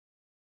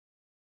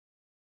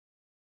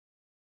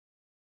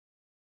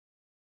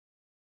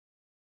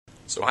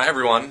So hi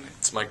everyone,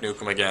 it's Mike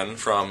Newcomb again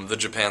from the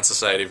Japan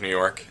Society of New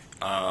York.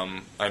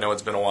 I know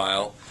it's been a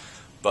while,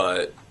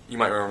 but you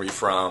might remember me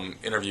from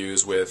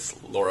interviews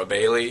with Laura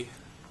Bailey,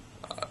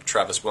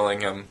 Travis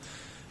Willingham,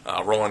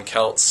 Roland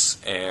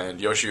Keltz,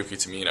 and Yoshiyuki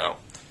Tomino.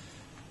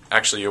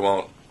 Actually, you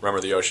won't remember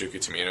the Yoshiyuki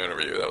Tomino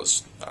interview. That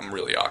was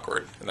really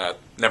awkward, and that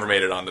never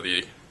made it onto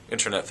the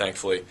internet,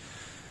 thankfully.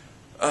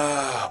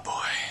 Oh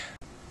boy.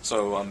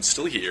 So I'm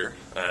still here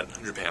at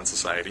Japan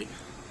Society.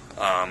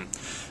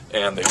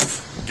 And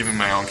they've given me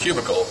my own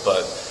cubicle,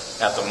 but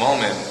at the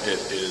moment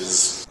it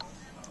is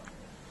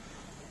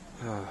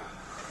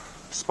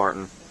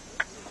Spartan.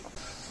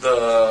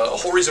 The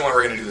whole reason why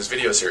we're going to do this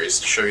video series is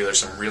to show you there's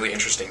some really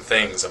interesting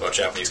things about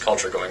Japanese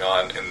culture going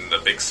on in the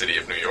big city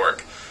of New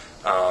York.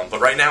 But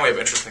right now we have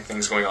interesting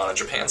things going on in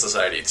Japan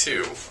Society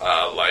too,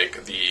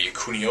 like the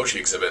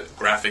Kuniyoshi exhibit,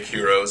 Graphic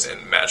Heroes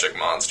and Magic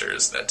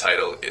Monsters. That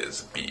title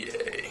is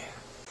BA.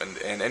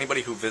 And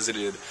anybody who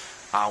visited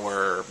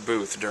our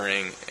booth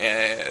during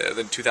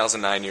the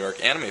 2009 New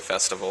York Anime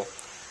Festival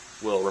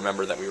will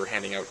remember that we were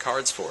handing out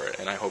cards for it,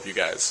 and I hope you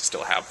guys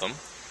still have them.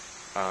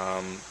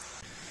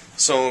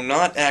 So I'm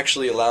not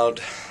actually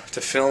allowed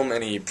to film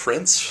any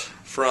prints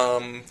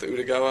from the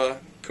Utagawa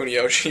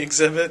Kuniyoshi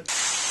exhibit.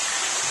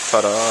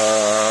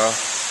 Ta-da!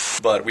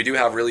 But we do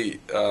have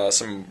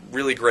some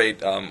really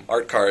great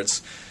art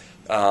cards.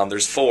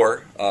 There's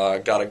 4.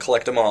 Gotta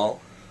collect them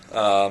all.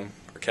 Or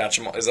catch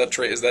them all. Is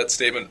that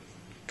statement?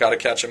 Gotta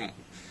catch them.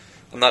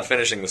 I'm not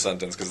finishing the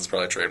sentence because it's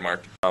probably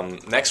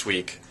trademarked. Next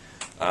week,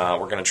 we're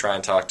going to try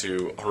and talk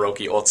to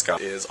Hiroki Otsuka.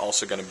 He is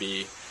also going to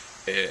be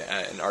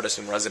an artist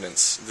in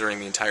residence during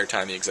the entire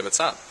time the exhibit's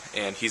up.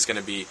 And he's going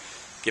to be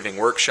giving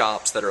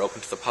workshops that are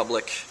open to the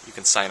public. You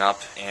can sign up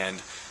and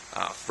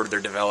further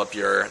develop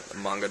your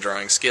manga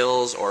drawing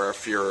skills, or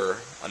if you're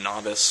a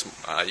novice,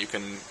 you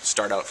can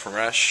start out from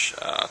fresh.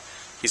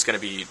 He's going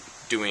to be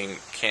doing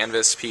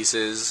canvas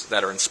pieces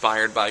that are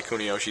inspired by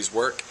Kuniyoshi's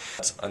work.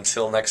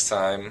 Until next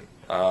time,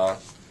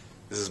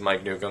 this is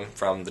Mike Newcomb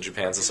from the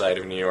Japan Society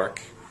of New York.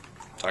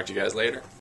 Talk to you guys later.